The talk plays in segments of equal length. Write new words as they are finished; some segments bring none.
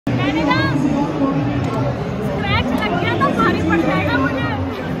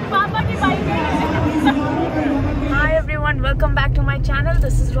everyone, welcome back to my channel.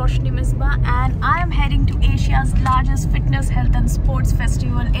 This is Roshni Misbah and I am heading to Asia's largest fitness, health and sports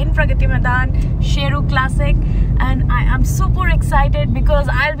festival in Pragati Maidan, Sheru Classic, and I am super excited because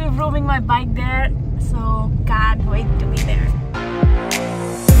I'll be grooming my bike there, so can't wait to be there.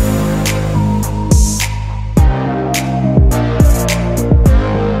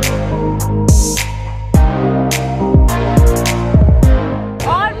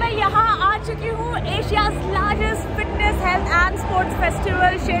 Sports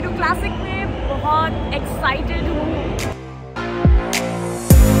festival Sheru classic में बहुत excited हूँ।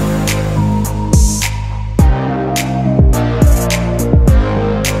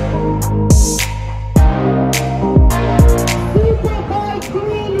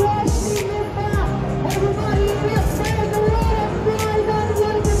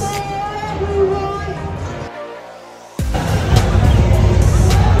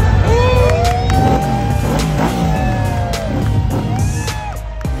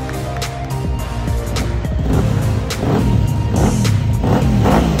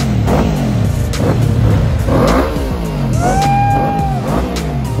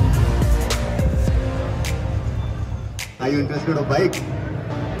 Are you interested of bike?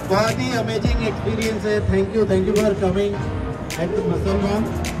 बहुत ही amazing experience है। Thank you for coming at मुसलमान।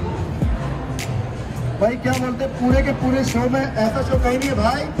 भाई क्या बोलते पूरे के पूरे शो में ऐसा शो कहीं नहीं है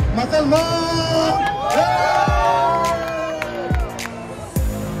भाई। मुसलमान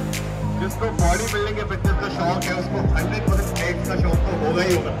जिसको बॉडी बिल्डिंग या फिटनेस का शौक है उसको 100% प्लेट्स का शौक तो होगा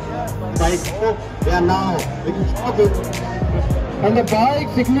ही होगा। बाइक हो या ना हो लेकिन शौक हो। And the bike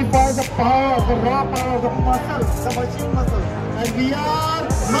signifies the power, the raw power, the muscle, the machine muscle. And we are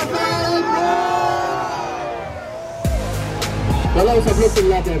muscle bros. चलो सब लोग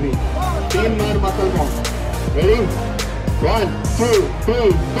चिल्लाते हैं अभी। 3 बार muscle bros. Ready? 1, 2,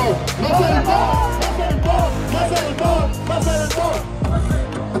 3, go. Muscle bros, muscle bros, muscle bros, muscle bros.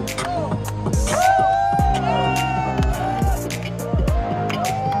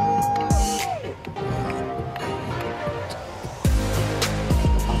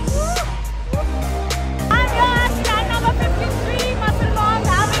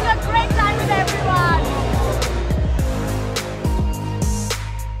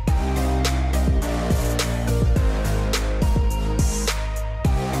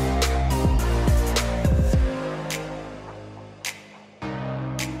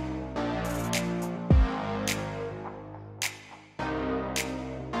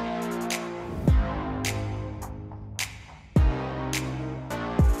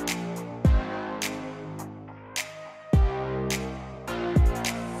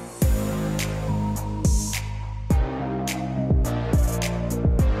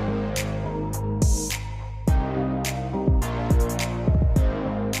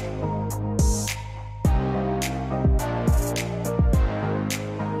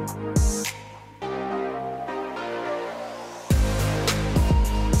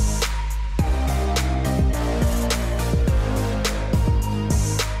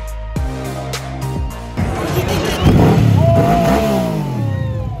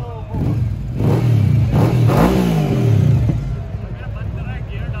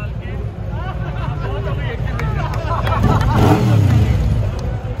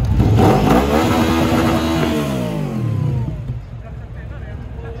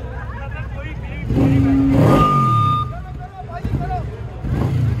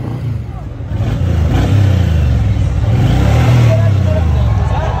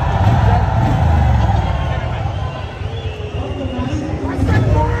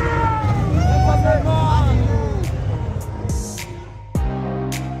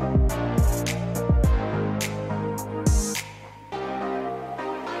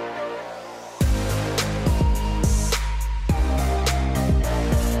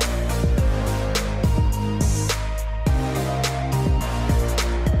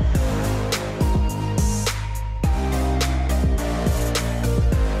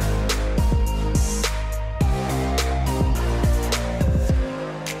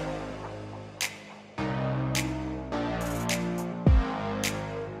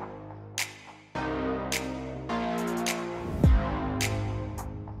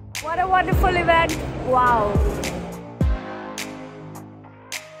 What a wonderful event! Wow!